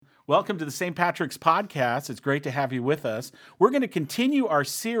Welcome to the St. Patrick's Podcast. It's great to have you with us. We're going to continue our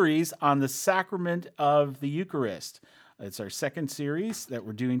series on the sacrament of the Eucharist. It's our second series that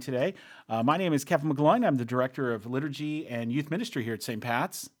we're doing today. My name is Kevin McGloin. I'm the Director of Liturgy and Youth Ministry here at St.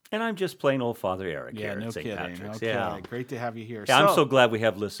 Pat's. And I'm just plain old Father Eric Yeah, here no at St. kidding. Patrick's. Okay, Yeah. great to have you here. Yeah, I'm so glad we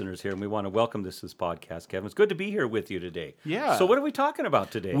have listeners here, and we want to welcome this podcast, Kevin. It's good to be here with you today. Yeah. So what are we talking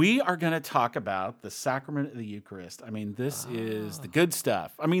about today? We are going to talk about the sacrament of the Eucharist. I mean, this is the good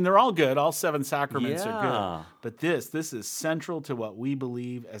stuff. I mean, they're all good. All 7 sacraments are good. But this is central to what we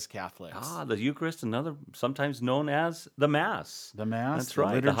believe as Catholics. The Eucharist, sometimes known as the Mass. The Mass, That's the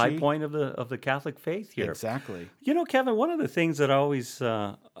right, liturgy. the high point of the Catholic faith here. Exactly. You know, Kevin, one of the things that I always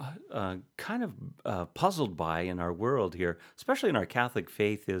kind of puzzled by in our world here, especially in our Catholic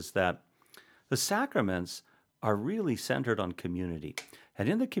faith, is that the sacraments are really centered on community. And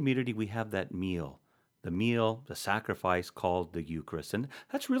in the community, we have that meal, the sacrifice called the Eucharist. And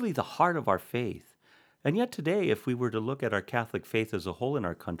that's really the heart of our faith. And yet today, if we were to look at our Catholic faith as a whole in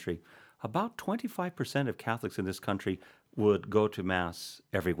our country, about 25% of Catholics in this country would go to Mass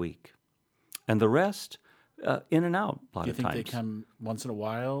every week. And the rest, in and out a lot of times. Do you think they come once in a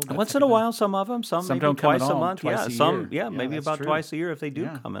while? Once in a while, some of them. Some maybe don't come twice at all, a month. twice a Some year. maybe that's about true. twice a year if they do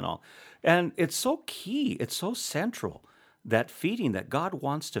come and all. And it's so key. It's so central, that feeding that God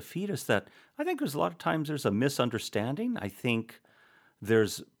wants to feed us, that I think there's a lot of times there's a misunderstanding. I think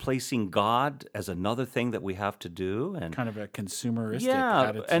there's placing God as another thing that we have to do, and kind of a consumeristic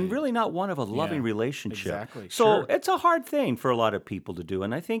attitude. and really not one of a loving relationship. Exactly. So Sure. it's a hard thing for a lot of people to do,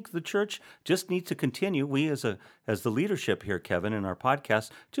 and I think the church just needs to continue. We as the leadership here, Kevin, in our podcast,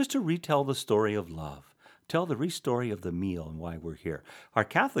 just to retell the story of love, tell the story of the meal and why we're here. Our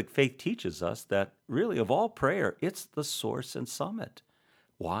Catholic faith teaches us that really of all prayer, it's the source and summit.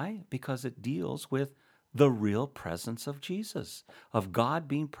 Why? Because it deals with the real presence of Jesus, of God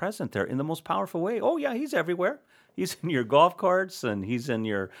being present there in the most powerful way. Oh, yeah, he's everywhere. He's in your golf carts, and he's in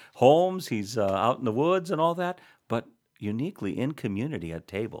your homes. He's out in the woods and all that, but uniquely in community at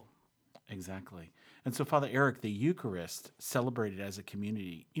table. Exactly. And so, Father Eric, the Eucharist, celebrated as a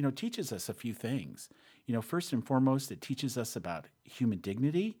community, teaches us a few things. First and foremost, it teaches us about human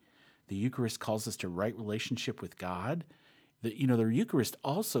dignity. The Eucharist calls us to right relationship with God. The Eucharist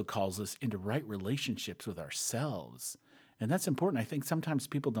also calls us into right relationships with ourselves. And that's important. I think sometimes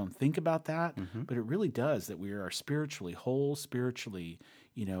people don't think about that, but it really does, that we are spiritually whole, spiritually,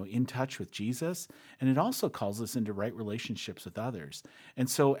 in touch with Jesus. And it also calls us into right relationships with others. And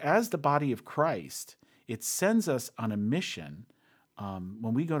so as the body of Christ, it sends us on a mission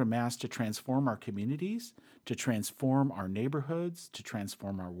when we go to Mass to transform our communities, to transform our neighborhoods, to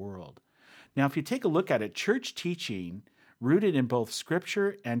transform our world. Now, if you take a look at it, church teaching, rooted in both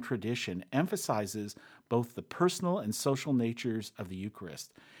Scripture and tradition, emphasizes both the personal and social natures of the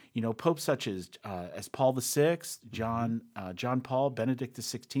Eucharist. Popes such as Paul VI, John Paul, Benedict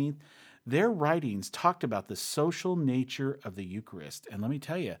XVI, their writings talked about the social nature of the Eucharist. And let me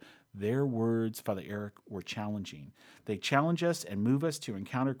tell you, their words, Father Eric, were challenging. They challenge us and move us to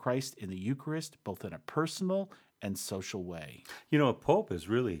encounter Christ in the Eucharist, both in a personal and social way. A pope is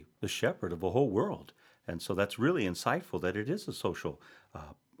really the shepherd of the whole world. And so that's really insightful that it is a social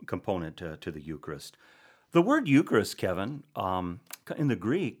component to the Eucharist. The word Eucharist, Kevin, in the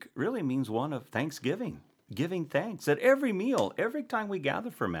Greek really means one of thanksgiving, giving thanks. At every meal, every time we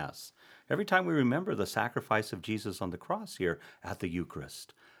gather for Mass, every time we remember the sacrifice of Jesus on the cross here at the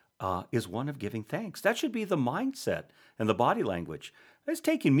Eucharist, is one of giving thanks. That should be the mindset and the body language. It's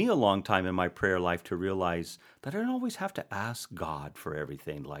taken me a long time in my prayer life to realize that I don't always have to ask God for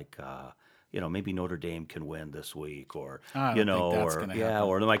everything, like maybe Notre Dame can win this week, or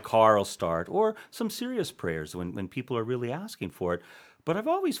or my car will start, or some serious prayers when people are really asking for it. But I've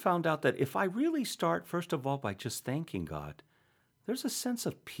always found out that if I really start, first of all, by just thanking God, there's a sense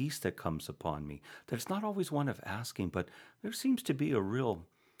of peace that comes upon me. That it's not always one of asking, but there seems to be a real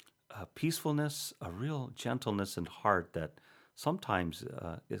peacefulness, a real gentleness in heart that sometimes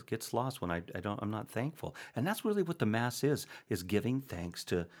it gets lost when I'm not thankful. And that's really what the Mass is giving thanks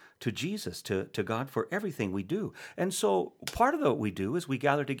to Jesus, to God for everything we do. And so part of what we do is we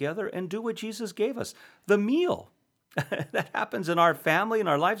gather together and do what Jesus gave us, the meal. That happens in our family, in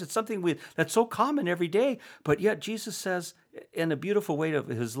our lives. It's something that's so common every day. But yet Jesus says, in a beautiful way of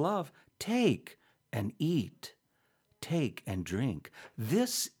his love, take and eat, take and drink.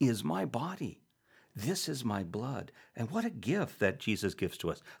 This is my body. This is my blood. And what a gift that Jesus gives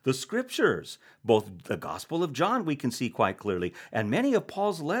to us. The Scriptures, both the Gospel of John we can see quite clearly, and many of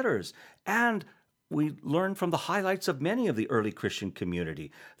Paul's letters. And we learn from the highlights of many of the early Christian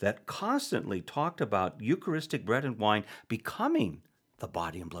community that constantly talked about Eucharistic bread and wine becoming the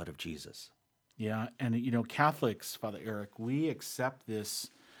body and blood of Jesus. Yeah, and Catholics, Father Eric, we accept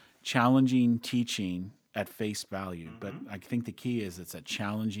this challenging teaching at face value, but I think the key is it's a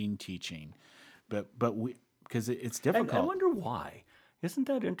challenging teaching, but we because it's And I difficult. wonder why. Isn't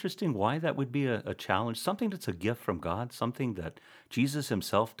that interesting? Why that would be a challenge? Something that's a gift from God, something that Jesus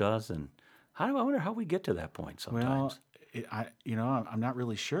himself does. And I wonder how we get to that point Well, sometimes. I'm not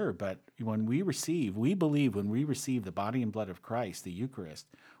really sure, but we believe when we receive the body and blood of Christ, the Eucharist,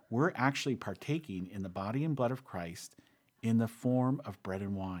 we're actually partaking in the body and blood of Christ in the form of bread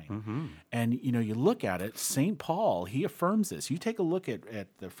and wine. And you look at it, St. Paul, he affirms this. You take a look at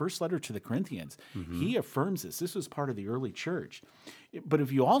the first letter to the Corinthians, he affirms this. This was part of the early church. But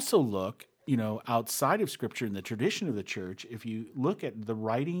if you also look, outside of Scripture in the tradition of the church, if you look at the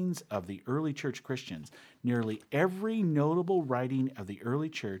writings of the early church Christians, nearly every notable writing of the early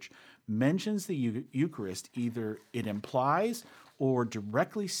church mentions the Eucharist. Either it implies or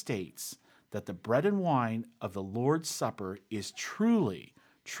directly states that the bread and wine of the Lord's Supper is truly,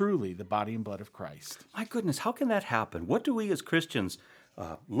 truly the body and blood of Christ. My goodness, how can that happen? What do we as Christians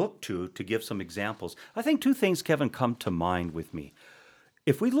look to give some examples? I think two things, Kevin, come to mind with me.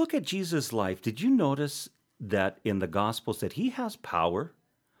 If we look at Jesus' life, did you notice that in the Gospels that he has power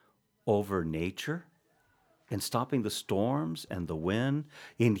over nature, in stopping the storms and the wind,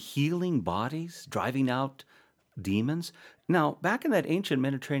 in healing bodies, driving out demons? Now, back in that ancient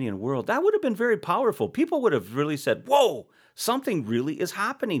Mediterranean world, that would have been very powerful. People would have really said, whoa, something really is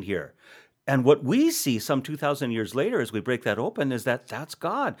happening here. And what we see some 2,000 years later as we break that open is that that's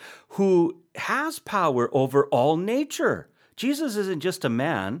God who has power over all nature. Jesus isn't just a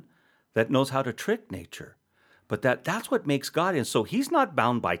man that knows how to trick nature, but that's what makes God. And so he's not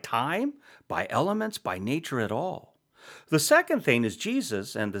bound by time, by elements, by nature at all. The second thing is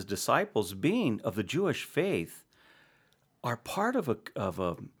Jesus and his disciples, being of the Jewish faith, are part of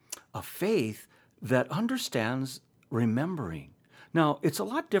a faith that understands remembering. Now, it's a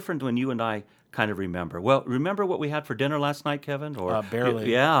lot different when you and I kind of remember. Well, remember what we had for dinner last night, Kevin? Or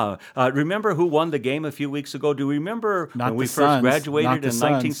Barely. Yeah. Remember who won the game a few weeks ago? Do you remember Not when we the first Suns. graduated Not in the Suns.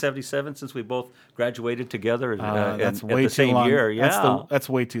 1977, since we both graduated together That's at way the too same long. year? Yeah. That's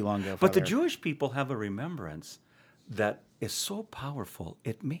way too long ago. But the Father. Jewish people have a remembrance that is so powerful,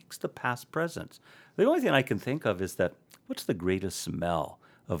 it makes the past present. The only thing I can think of is that what's the greatest smell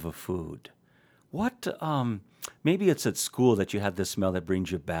of a food? What, maybe it's at school that you had this smell that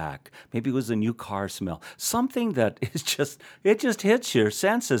brings you back. Maybe it was a new car smell. Something that is it just hits your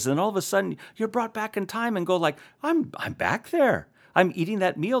senses, and all of a sudden you're brought back in time and go like, I'm back there. I'm eating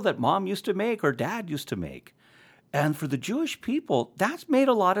that meal that mom used to make or dad used to make. And for the Jewish people, that's made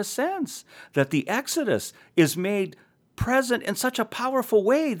a lot of sense, that the Exodus is made present in such a powerful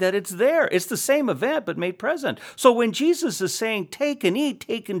way that it's there. It's the same event, but made present. So when Jesus is saying, take and eat,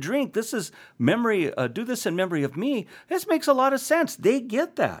 take and drink, this is memory, do this in memory of me, this makes a lot of sense. They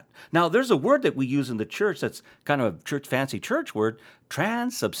get that. Now, there's a word that we use in the church that's kind of a fancy church word,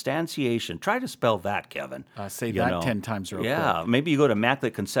 transubstantiation. Try to spell that, Kevin. Say that 10 times real quick. Maybe you go to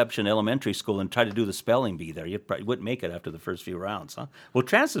Immaculate Conception Elementary School and try to do the spelling bee there. You probably wouldn't make it after the first few rounds, huh? Well,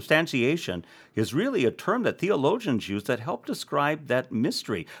 transubstantiation is really a term that theologians use that help describe that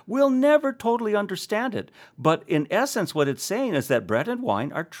mystery. We'll never totally understand it, but in essence, what it's saying is that bread and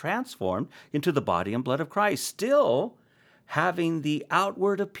wine are transformed into the body and blood of Christ, still having the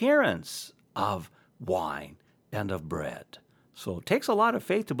outward appearance of wine and of bread. So it takes a lot of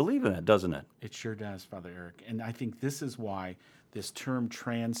faith to believe in it, doesn't it? It sure does, Father Eric. And I think this is why this term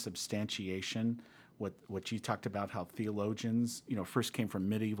transubstantiation, what you talked about, how theologians, first came from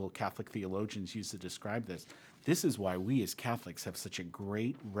medieval Catholic theologians used to describe this. This is why we as Catholics have such a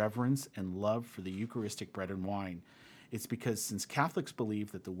great reverence and love for the Eucharistic bread and wine. It's because since Catholics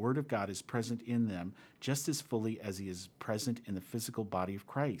believe that the Word of God is present in them just as fully as He is present in the physical body of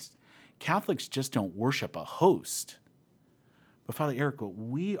Christ. Catholics just don't worship a host. But Father Eric, what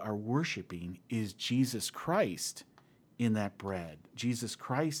we are worshiping is Jesus Christ in that bread, Jesus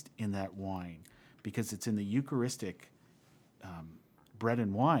Christ in that wine, because it's in the Eucharistic bread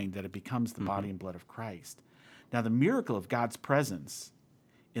and wine that it becomes the body and blood of Christ. Now, the miracle of God's presence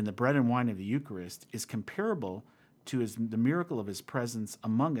in the bread and wine of the Eucharist is comparable to the miracle of His presence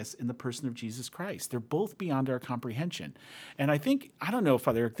among us in the person of Jesus Christ. They're both beyond our comprehension. And I don't know,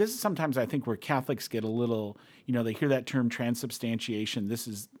 Father Eric, this is sometimes I think where Catholics get a little, they hear that term transubstantiation, this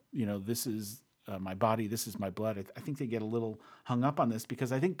is my body, this is my blood. I think they get a little hung up on this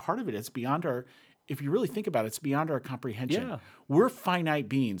because I think part of it is beyond our, if you really think about it, it's beyond our comprehension. Yeah. We're finite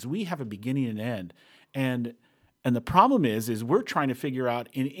beings. We have a beginning and end. And And the problem is we're trying to figure out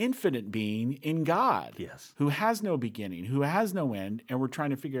an infinite being in God, Yes. who has no beginning, who has no end, and we're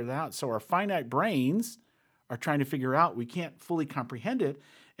trying to figure that out. So our finite brains are trying to figure out, we can't fully comprehend it.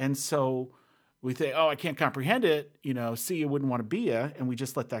 And so we think, oh, I can't comprehend it, see you wouldn't want to be ya, and we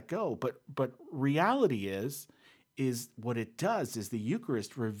just let that go. But reality is what it does is the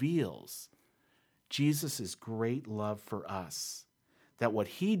Eucharist reveals Jesus' great love for us. That what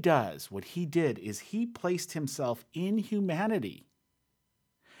he did is he placed himself in humanity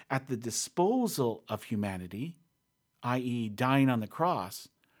at the disposal of humanity, i.e., dying on the cross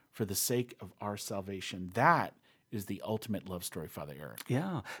for the sake of our salvation. That is the ultimate love story, Father Eric.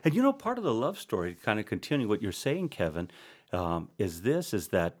 Yeah. And part of the love story, kind of continuing what you're saying, Kevin, is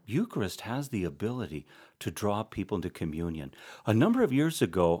that Eucharist has the ability to draw people into communion. A number of years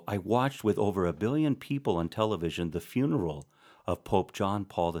ago, I watched with over 1 billion people on television the funeral of Pope John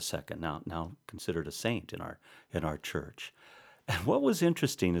Paul II, now considered a saint in our church. And what was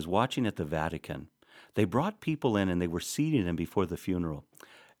interesting is watching at the Vatican, they brought people in and they were seating them before the funeral.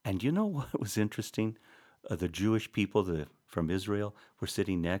 And you know what was interesting? The Jewish people from Israel were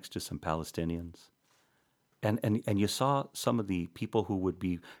sitting next to some Palestinians. And you saw some of the people who would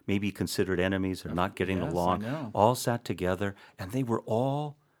be maybe considered enemies or not getting Yes, along, I know. all sat together, and they were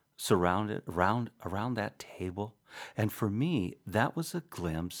all surrounded around that table. And for me, that was a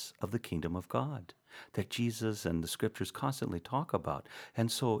glimpse of the kingdom of God that Jesus and the scriptures constantly talk about. And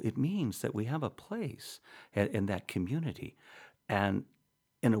so it means that we have a place in that community. And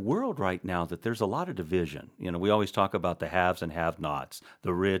in a world right now that there's a lot of division, we always talk about the haves and have-nots,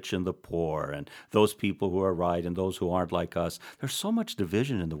 the rich and the poor, and those people who are right and those who aren't like us. There's so much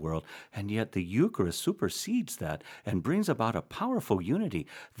division in the world, and yet the Eucharist supersedes that and brings about a powerful unity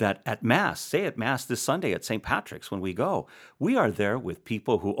that at Mass, say at Mass this Sunday at St. Patrick's when we go, we are there with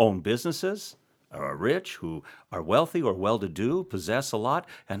people who own businesses, are rich, who are wealthy or well-to-do, possess a lot,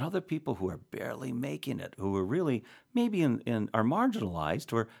 and other people who are barely making it, who are really maybe are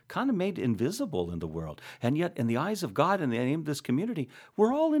marginalized or kind of made invisible in the world. And yet, in the eyes of God and the name of this community,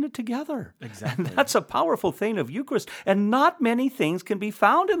 we're all in it together. Exactly. And that's a powerful thing of Eucharist. And not many things can be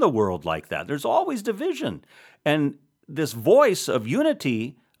found in the world like that. There's always division. And this voice of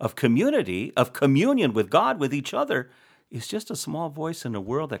unity, of community, of communion with God, with each other, is just a small voice in a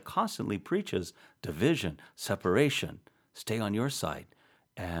world that constantly preaches division, separation, stay on your side.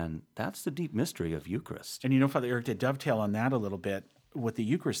 And that's the deep mystery of Eucharist. And Father Eric, to dovetail on that a little bit, what the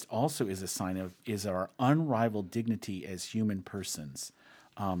Eucharist also is a sign of is our unrivaled dignity as human persons.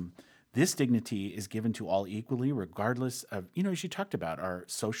 This dignity is given to all equally, regardless of, as you talked about, our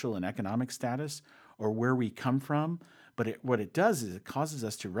social and economic status or where we come from. But what it does is it causes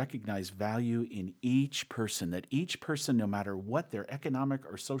us to recognize value in each person, that each person, no matter what their economic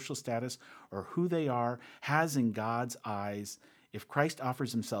or social status or who they are, has in God's eyes. If Christ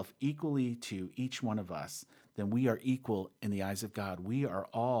offers himself equally to each one of us, then we are equal in the eyes of God. We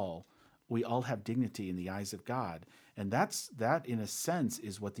all have dignity in the eyes of God. And that, in a sense,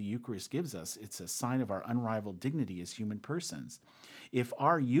 is what the Eucharist gives us. It's a sign of our unrivaled dignity as human persons. If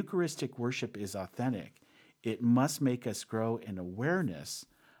our Eucharistic worship is authentic, it must make us grow in awareness.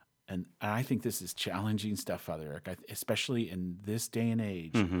 And I think this is challenging stuff, Father Eric, especially in this day and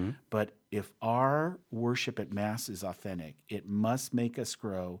age. Mm-hmm. But if our worship at Mass is authentic, it must make us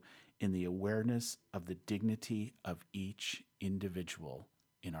grow in the awareness of the dignity of each individual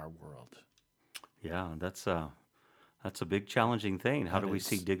in our world. Yeah, that's a big challenging thing. How That do we is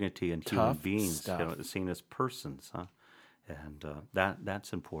see dignity in human tough beings, stuff. seen as persons? And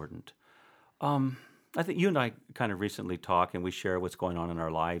that's important. I think you and I kind of recently talk, and we share what's going on in our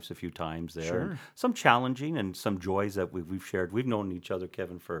lives a few times there. Sure. And some challenging and some joys that we've shared. We've known each other,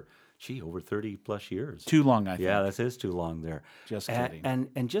 Kevin, for, over 30 plus years. Too long, I think. Yeah, that is too long there. Just kidding.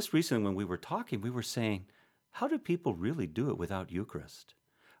 And just recently when we were talking, we were saying, how do people really do it without Eucharist?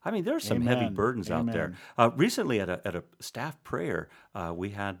 I mean, there's some heavy Amen. burdens out there. Recently at a staff prayer,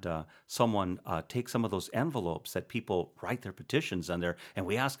 we had someone take some of those envelopes that people write their petitions on there, and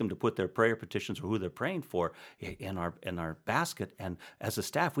we ask them to put their prayer petitions or who they're praying for in our basket. And as a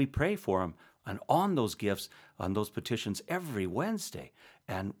staff, we pray for them and on those gifts, on those petitions every Wednesday.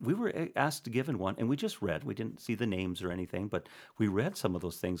 And we were asked to give in one, and we just read. We didn't see the names or anything, but we read some of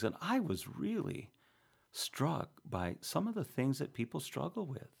those things, and I was really struck by some of the things that people struggle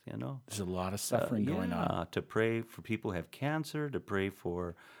with, There's a lot of suffering going on. To pray for people who have cancer, to pray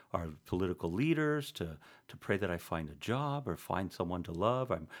for our political leaders, to pray that I find a job or find someone to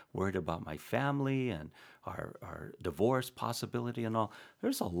love. I'm worried about my family and our divorce possibility and all.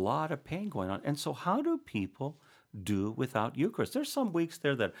 There's a lot of pain going on. And so how do people do without Eucharist. There's some weeks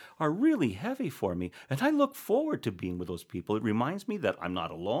there that are really heavy for me, and I look forward to being with those people. It reminds me that I'm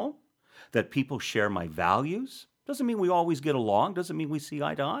not alone, that people share my values. Doesn't mean we always get along, doesn't mean we see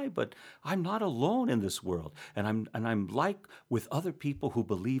eye to eye, but I'm not alone in this world. And I'm like with other people who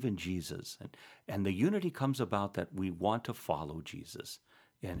believe in Jesus. And the unity comes about that we want to follow Jesus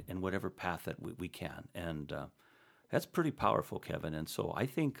in whatever path that we can. And that's pretty powerful, Kevin. And so I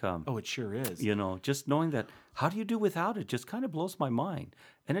think, Oh, it sure is. just knowing that, how do you do without it, just kind of blows my mind.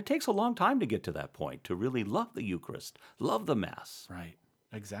 And it takes a long time to get to that point, to really love the Eucharist, love the Mass. Right.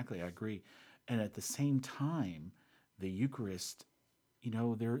 Exactly. I agree. And at the same time, the Eucharist,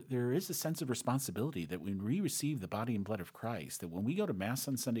 there is a sense of responsibility that when we receive the body and blood of Christ, that when we go to Mass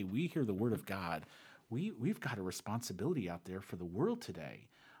on Sunday, we hear the Word of God. We've got a responsibility out there for the world today.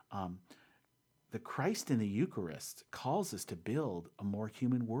 The Christ in the Eucharist calls us to build a more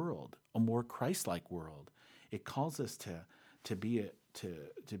human world, a more Christ-like world. It calls us to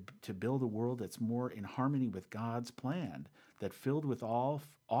build a world that's more in harmony with God's plan, that filled with awe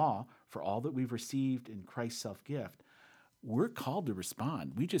for all that we've received in Christ's self-gift. We're called to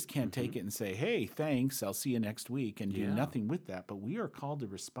respond. We just can't take it and say, hey, thanks, I'll see you next week, and do nothing with that. But we are called to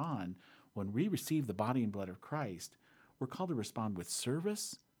respond when we receive the body and blood of Christ. We're called to respond with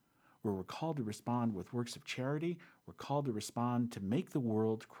service, where we're called to respond with works of charity. We're called to respond to make the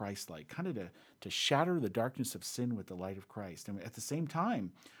world Christ-like, kind of to shatter the darkness of sin with the light of Christ. And at the same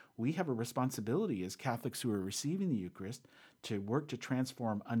time, we have a responsibility as Catholics who are receiving the Eucharist to work to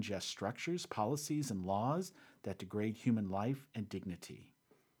transform unjust structures, policies, and laws that degrade human life and dignity.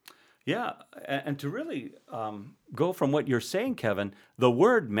 Yeah, and to really go from what you're saying, Kevin, the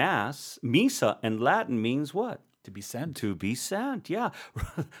word Mass, Missa in Latin means what? To be sent. To be sent, yeah.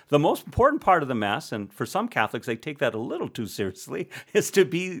 The most important part of the Mass, and for some Catholics, they take that a little too seriously, is to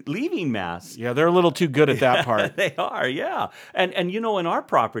be leaving Mass. Yeah, they're a little too good at that part. They are, yeah. And in our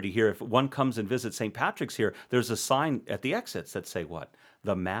property here, if one comes and visits St. Patrick's here, there's a sign at the exits that say what?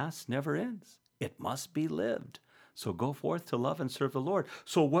 The Mass never ends. It must be lived. So go forth to love and serve the Lord.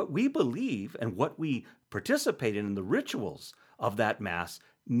 So what we believe and what we participate in the rituals of that Mass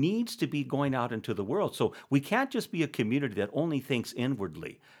needs to be going out into the world. So we can't just be a community that only thinks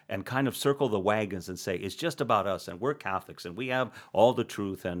inwardly and kind of circle the wagons and say, it's just about us and we're Catholics and we have all the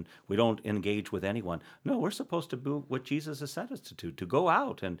truth and we don't engage with anyone. No, we're supposed to do what Jesus has sent us to do, to go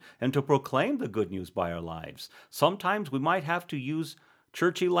out and to proclaim the good news by our lives. Sometimes we might have to use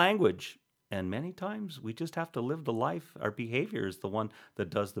churchy language, and many times we just have to live the life. Our behavior is the one that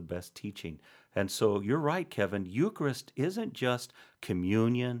does the best teaching. And so you're right, Kevin. Eucharist isn't just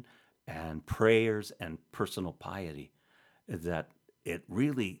communion and prayers and personal piety. That it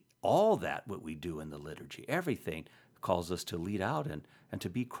really, all that what we do in the liturgy, everything calls us to lead out and to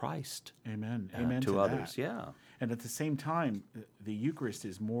be Christ. Amen. Amen to others, that. yeah. And at the same time, the Eucharist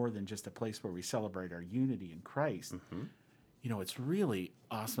is more than just a place where we celebrate our unity in Christ. Mm-hmm. What's really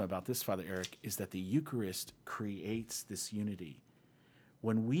awesome about this, Father Eric, is that the Eucharist creates this unity.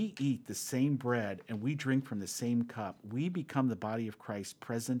 When we eat the same bread and we drink from the same cup, we become the body of Christ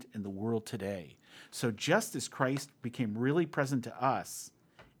present in the world today. So just as Christ became really present to us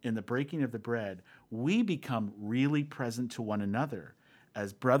in the breaking of the bread, we become really present to one another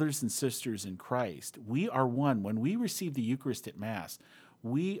as brothers and sisters in Christ. We are one. When we receive the Eucharist at Mass,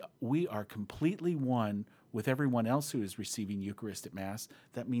 we are completely one with everyone else who is receiving Eucharist at Mass.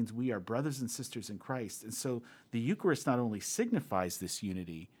 That means we are brothers and sisters in Christ. And so the Eucharist not only signifies this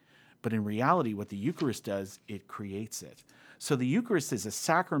unity, but in reality, what the Eucharist does, it creates it. So the Eucharist is a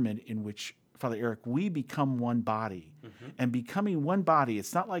sacrament in which, Father Eric, we become one body. Mm-hmm. And becoming one body,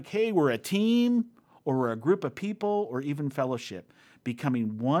 it's not like, hey, we're a team or we're a group of people or even fellowship.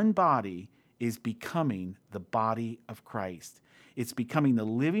 Becoming one body is becoming the body of Christ. It's becoming the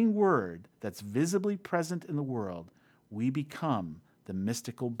living Word that's visibly present in the world. We become the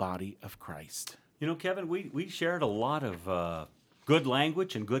mystical body of Christ. Kevin, we shared a lot of good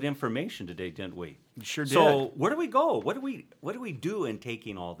language and good information today, didn't we? We sure did. So where do we go? What do we do in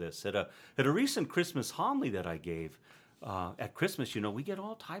taking all this? At a recent Christmas homily that I gave, at Christmas, we get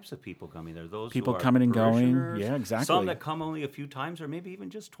all types of people coming there. Those people who are coming and going. parishioners, Yeah, exactly. Some that come only a few times or maybe even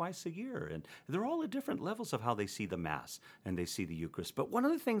just twice a year. And they're all at different levels of how they see the Mass and they see the Eucharist. But one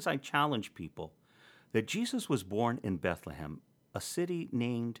of the things I challenge people, that Jesus was born in Bethlehem, a city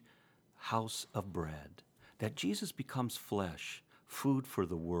named House of Bread, that Jesus becomes flesh, food for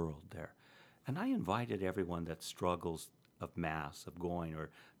the world there. And I invited everyone that struggles of Mass, of going or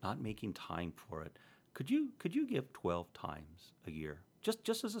not making time for it, Could you give 12 times a year,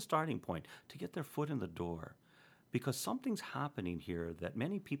 just as a starting point, to get their foot in the door? because something's happening here that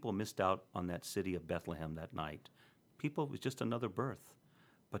many people missed out on that city of Bethlehem that night. People, it was just another birth.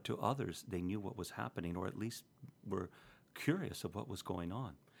 But to others, they knew what was happening, or at least were curious of what was going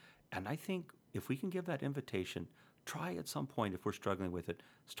on. And I think if we can give that invitation, try at some point, if we're struggling with it,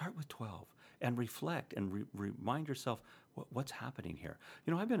 start with 12 and reflect and remind yourself what's happening here.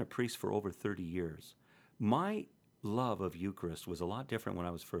 You know, I've been a priest for over 30 years. My love of Eucharist was a lot different when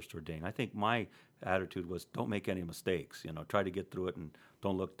I was first ordained. I think my attitude was, don't make any mistakes. You know, try to get through it and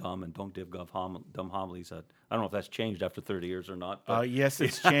don't look dumb and don't give dumb homilies. I don't know if that's changed after 30 years or not. But yes,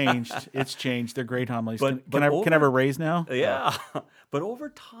 it's changed. It's changed. They're great homilies. But Can I have a raise now? Yeah. But over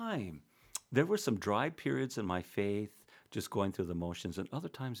time, there were some dry periods in my faith, just going through the motions, and other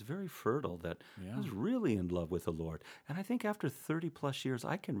times very fertile that I was really in love with the Lord. And I think after 30 plus years,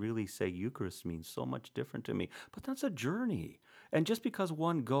 I can really say Eucharist means so much different to me. But that's a journey. And just because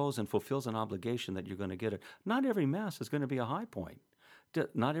one goes and fulfills an obligation that you're going to get it, not every Mass is going to be a high point.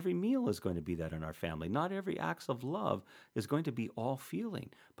 Not every meal is going to be that in our family. Not every act of love is going to be all feeling,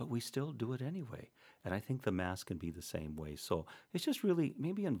 but we still do it anyway. And I think the Mass can be the same way. So it's just really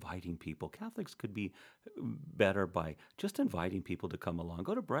maybe inviting people. Catholics could be better by just inviting people to come along.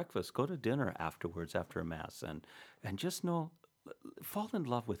 Go to breakfast, go to dinner afterwards, after a Mass, and just fall in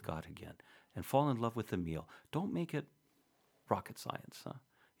love with God again and fall in love with the meal. Don't make it rocket science.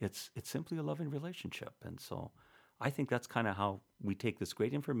 It's simply a loving relationship. And so I think that's kind of how we take this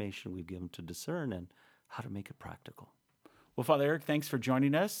great information we've given to discern and how to make it practical. Well, Father Eric, thanks for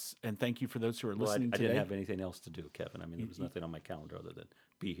joining us, and thank you for those who are listening today. I didn't have anything else to do, Kevin. I mean, there was nothing on my calendar other than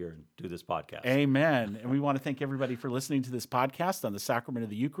be here and do this podcast. Amen. And we want to thank everybody for listening to this podcast on the Sacrament of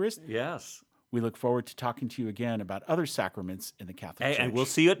the Eucharist. Yes. We look forward to talking to you again about other sacraments in the Catholic Church. And we'll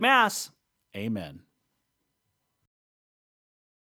see you at Mass. Amen.